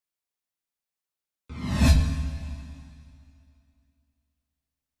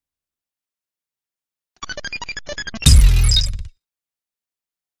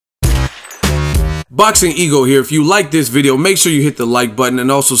Boxing Ego here. If you like this video, make sure you hit the like button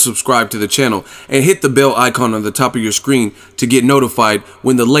and also subscribe to the channel and hit the bell icon on the top of your screen to get notified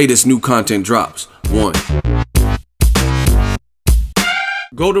when the latest new content drops. 1.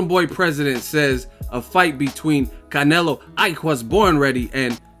 Golden Boy President says a fight between Canelo, I was born ready,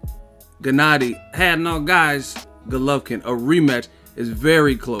 and Gennady had no guys, Golovkin, a rematch is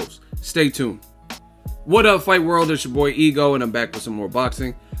very close. Stay tuned. What up, Fight World? It's your boy Ego, and I'm back with some more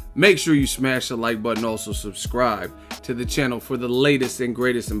boxing. Make sure you smash the like button, also subscribe to the channel for the latest and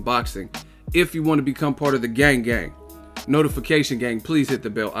greatest in boxing. If you want to become part of the gang, notification gang, please hit the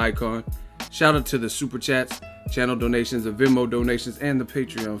bell icon. Shout out to the super chats, channel donations, the Venmo donations, and the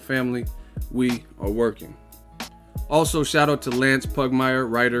Patreon family. We are working. Also, shout out to Lance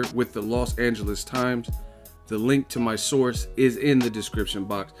Pugmire, writer with the Los Angeles Times. The link to my source is in the description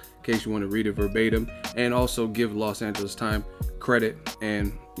box in case you want to read it verbatim, and also give Los Angeles Times credit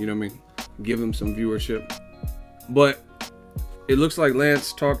and, you know what I mean, give them some viewership. But it looks like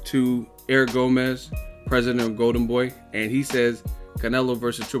Lance talked to Eric Gomez, president of Golden Boy, and he says Canelo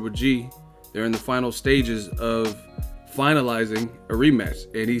versus Triple G, they're in the final stages of finalizing a rematch.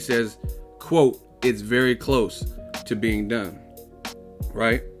 And he says, quote, it's very close to being done,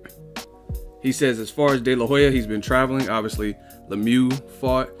 right? He says as far as De La Hoya, he's been traveling. Obviously, Lemieux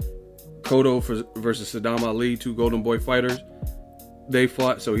fought. Cotto versus Saddam Ali, 2 Golden Boy fighters. They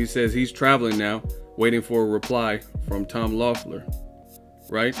fought, so he says he's traveling now, waiting for a reply from Tom Loeffler,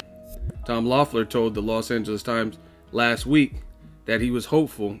 right? Tom Loeffler told the Los Angeles Times last week that he was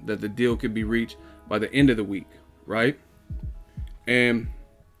hopeful that the deal could be reached by the end of the week, right? And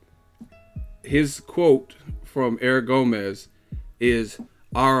his quote from Eric Gomez is,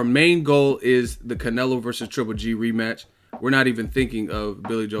 our main goal is the Canelo versus Triple G rematch. We're not even thinking of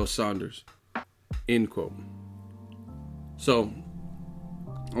Billy Joe Saunders, end quote. So,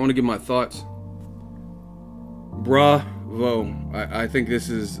 I want to give my thoughts. Bravo. I think this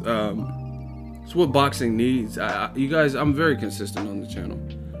is it's what boxing needs. You guys, I'm very consistent on the channel.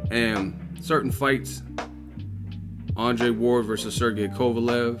 And certain fights, Andre Ward versus Sergey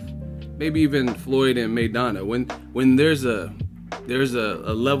Kovalev, maybe even Floyd and Maidana, when there's a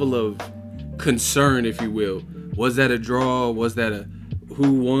level of concern, if you will, was that a draw? Was that a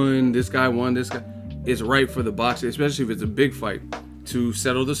who won? This guy won, this guy. It's right for the boxer, especially if it's a big fight, to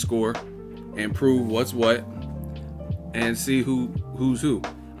settle the score and prove what's what and see who's who.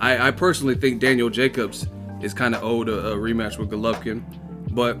 I personally think Daniel Jacobs is kind of owed a rematch with Golovkin,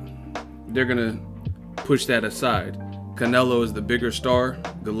 but they're gonna push that aside. Canelo is the bigger star.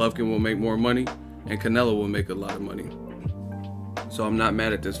 Golovkin will make more money, and Canelo will make a lot of money. So I'm not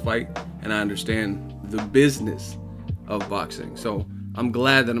mad at this fight, and I understand the business of boxing. So I'm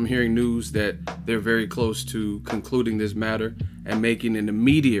glad that I'm hearing news that they're very close to concluding this matter and making an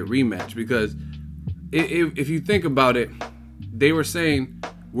immediate rematch, because if you think about it, they were saying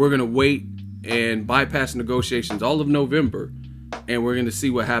we're going to wait and bypass negotiations all of November, and we're going to see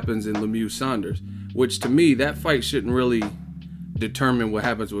what happens in Lemieux Saunders, which to me, that fight shouldn't really determine what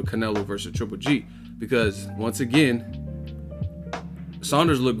happens with Canelo versus Triple G, because once again,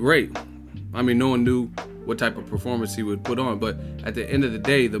 Saunders looked great. I mean, no one knew what type of performance he would put on, but at the end of the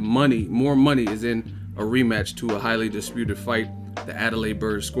day, the money, more money is in a rematch to a highly disputed fight. The Adelaide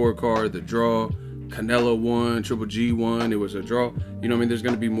Bird scorecard, the draw, Canelo won, Triple G won, it was a draw. You know what I mean? There's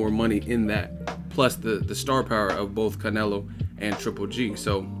going to be more money in that, plus the star power of both Canelo and Triple G.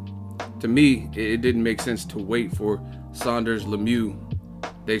 So to me, it didn't make sense to wait for Saunders, Lemieux.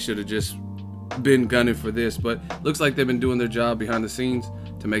 They should have just been gunning for this, but looks like they've been doing their job behind the scenes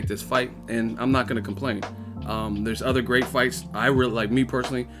to make this fight, and I'm not going to complain. There's other great fights. I really, like me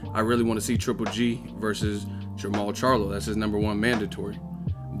personally, I really want to see Triple G versus Jamal Charlo. That's his #1 mandatory,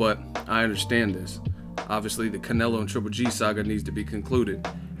 but I understand this. Obviously, the Canelo and Triple G saga needs to be concluded.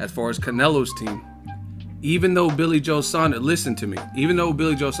 As far as Canelo's team, even though Billy Joe Saunders, listen to me, even though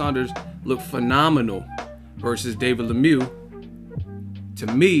Billy Joe Saunders looked phenomenal versus David Lemieux, to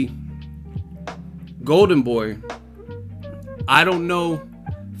me, Golden Boy, I don't know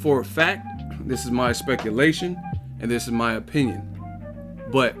for a fact, this is my speculation and this is my opinion,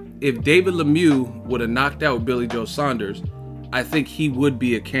 but if David Lemieux would have knocked out Billy Joe Saunders, I think he would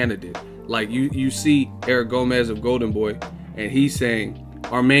be a candidate. Like you see Eric Gomez of Golden Boy, and he's saying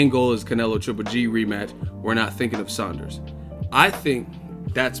our main goal is Canelo Triple G rematch. We're not thinking of Saunders. I think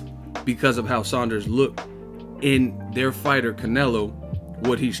that's because of how Saunders looked in their fighter Canelo,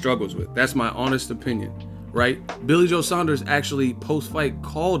 what he struggles with. That's my honest opinion, right? Billy Joe Saunders actually post-fight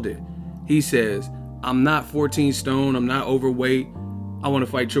called it. He says, I'm not 14 stone, I'm not overweight, I want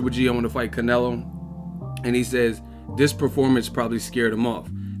to fight Triple G, I want to fight Canelo. And he says, this performance probably scared him off.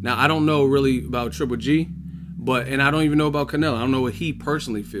 Now, I don't know really about Triple G, and I don't even know about Canelo. I don't know what he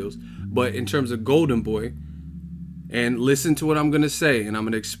personally feels. But in terms of Golden Boy, and listen to what I'm going to say, and I'm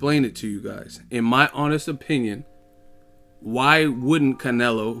going to explain it to you guys. In my honest opinion, why wouldn't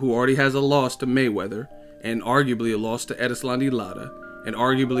Canelo, who already has a loss to Mayweather, and arguably a loss to Erislandy Lara, and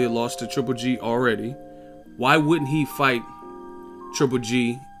arguably a loss to Triple G already, why wouldn't he fight Triple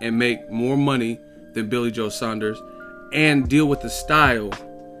G and make more money than Billy Joe Saunders and deal with the style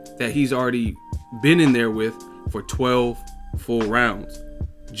that he's already been in there with for 12 full rounds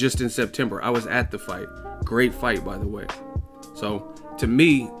just in September? I was at the fight. Great fight, by the way. So to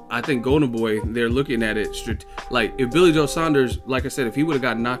me, I think Golden Boy, they're looking at it like if Billy Joe Saunders, like I said, if he would have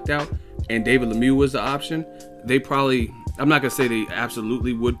got knocked out and David Lemieux was the option, they probably, I'm not gonna say they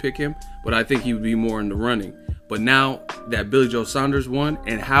absolutely would pick him, but I think he would be more in the running. But now that Billy Joe Saunders won,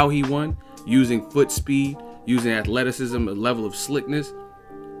 and how he won, using foot speed, using athleticism, a level of slickness,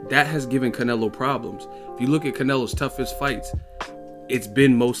 that has given Canelo problems. If you look at Canelo's toughest fights, it's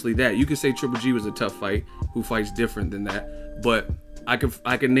been mostly that. You could say Triple G was a tough fight, who fights different than that, but I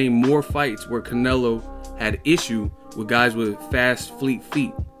can name more fights where Canelo had issue with guys with fast, fleet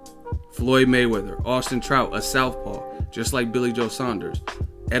feet. Floyd Mayweather, Austin Trout, a southpaw, just like Billy Joe Saunders.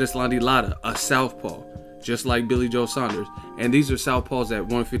 Erislandy Lara, a southpaw, just like Billy Joe Saunders. And these are southpaws at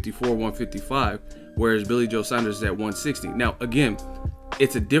 154, 155, whereas Billy Joe Saunders is at 160. Now, again,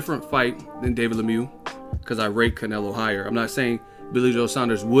 it's a different fight than David Lemieux because I rate Canelo higher. I'm not saying Billy Joe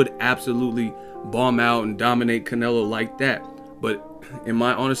Saunders would absolutely bomb out and dominate Canelo like that. But in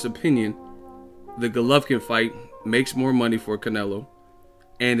my honest opinion, the Golovkin fight makes more money for Canelo.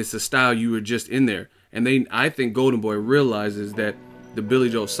 And it's a style you were just in there. And I think Golden Boy realizes that the Billy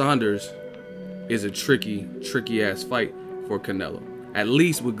Joe Saunders is a tricky ass fight for Canelo. At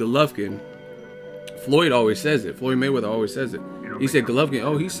least with Golovkin, Floyd always says it. Floyd Mayweather always says it. He said Golovkin,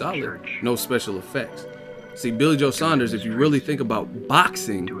 oh, he's solid. No special effects. See, Billy Joe Saunders, if you really think about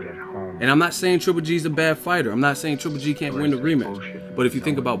boxing, and I'm not saying Triple G's a bad fighter. I'm not saying Triple G can't win the rematch. But if you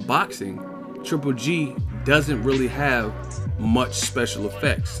think about boxing, Triple G doesn't really have much special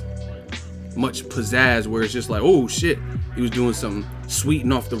effects, much pizzazz, where it's just like, oh shit, he was doing something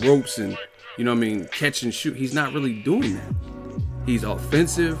sweeting off the ropes and, you know what I mean, catch and shoot. He's not really doing that. He's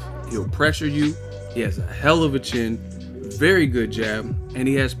offensive. He'll pressure you. He has a hell of a chin, very good jab, and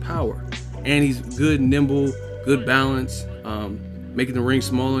he has power. And he's good, nimble, good balance, making the ring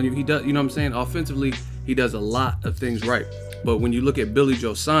small on you. He does, you know what I'm saying? Offensively, he does a lot of things right. But when you look at Billy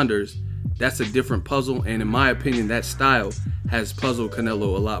Joe Saunders, that's a different puzzle. And in my opinion, that style has puzzled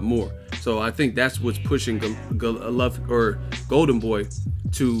Canelo a lot more. So I think that's what's pushing Golden Boy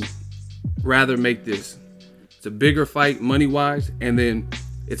to rather make this. It's a bigger fight money-wise, and then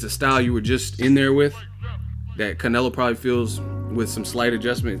it's a style you were just in there with that Canelo probably feels with some slight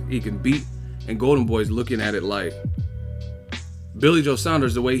adjustment he can beat. And Golden Boy's looking at it like Billy Joe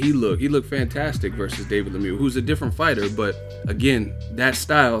Saunders, the way he looked fantastic versus David Lemieux, who's a different fighter. But again, that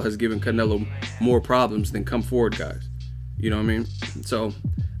style has given Canelo more problems than come forward guys. You know what I mean? So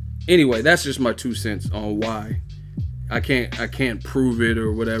anyway, that's just my 2 cents on why. I can't prove it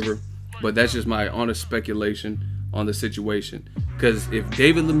or whatever, but that's just my honest speculation on the situation. Because if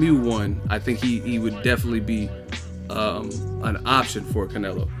David Lemieux won, I think he would definitely be an option for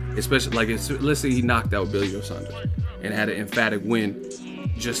Canelo. Especially like, let's say he knocked out Billy Joe Saunders and had an emphatic win,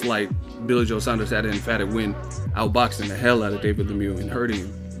 just like Billy Joe Saunders had an emphatic win outboxing the hell out of David Lemieux and hurting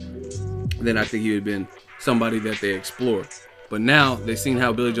him. Then I think he would have been somebody that they explore. But now they've seen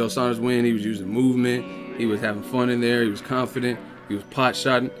how Billy Joe Saunders win. He was using movement. He was having fun in there. He was confident. He was pot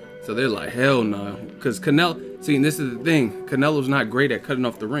shotting. So they're like, hell no. Because Canelo, see, and this is the thing. Canelo's not great at cutting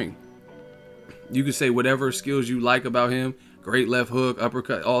off the ring. You can say whatever skills you like about him. Great left hook,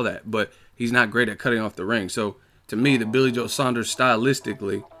 uppercut, all that. But he's not great at cutting off the ring. So to me, the Billy Joe Saunders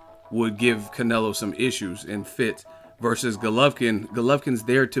stylistically would give Canelo some issues and fit versus Golovkin. Golovkin's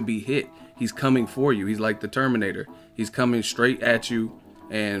there to be hit. He's coming for you. He's like the Terminator. He's coming straight at you.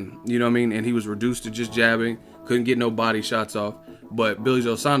 And, you know what I mean? And he was reduced to just jabbing. Couldn't get no body shots off. But Billy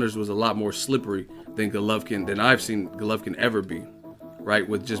Joe Saunders was a lot more slippery than Golovkin, than I've seen Golovkin ever be, right?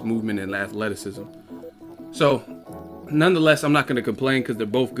 With just movement and athleticism. So, nonetheless, I'm not going to complain because they're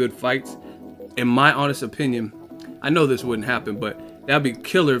both good fights. In my honest opinion, I know this wouldn't happen, but that'd be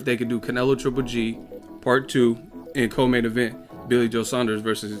killer if they could do Canelo Triple G Part 2 in co-main event, Billy Joe Saunders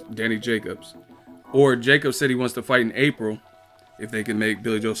versus Danny Jacobs. Or Jacobs said he wants to fight in April if they can make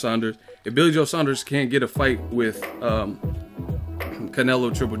Billy Joe Saunders. If Billy Joe Saunders can't get a fight with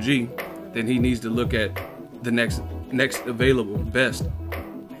Canelo Triple G, then he needs to look at the next available best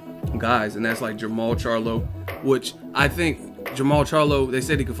guys, and that's like Jamal Charlo, which I think Jamal Charlo, they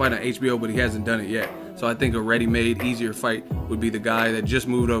said he could fight on HBO, but he hasn't done it yet. So I think a ready-made, easier fight would be the guy that just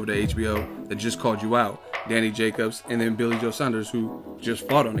moved over to HBO, that just called you out, Danny Jacobs, and then Billy Joe Saunders, who just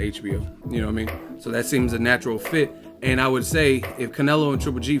fought on HBO. You know what I mean? So that seems a natural fit. And I would say if Canelo and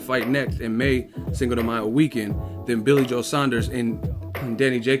Triple G fight next in May, Cinco de Mayo weekend, then Billy Joe Saunders and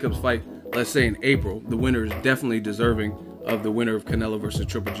Danny Jacobs fight, let's say in April, the winner is definitely deserving of the winner of Canelo versus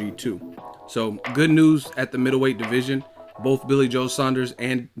Triple G too. So good news at the middleweight division. Both Billy Joe Saunders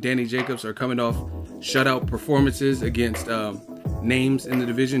and Danny Jacobs are coming off shutout performances against names in the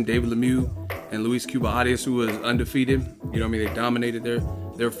division, David Lemieux and Luis Cuba Arias, who was undefeated. You know what I mean? They dominated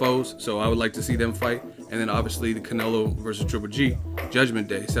their foes. So I would like to see them fight. And then obviously the Canelo versus Triple G, Judgment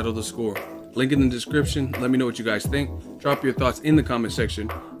Day, settle the score. Link in the description. Let me know what you guys think. Drop your thoughts in the comment section.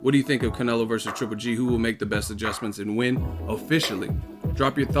 What do you think of Canelo versus Triple G? Who will make the best adjustments and win officially?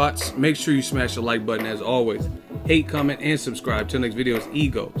 Drop your thoughts. Make sure you smash the like button as always. Hate, comment, and subscribe. Till next video, it's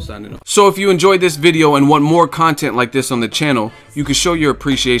Ego signing off. So if you enjoyed this video and want more content like this on the channel, you can show your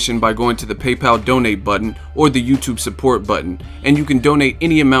appreciation by going to the PayPal donate button or the YouTube support button. And you can donate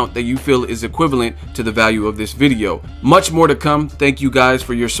any amount that you feel is equivalent to the value of this video. Much more to come. Thank you guys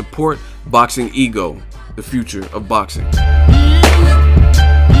for your support. Boxing Ego, the future of boxing.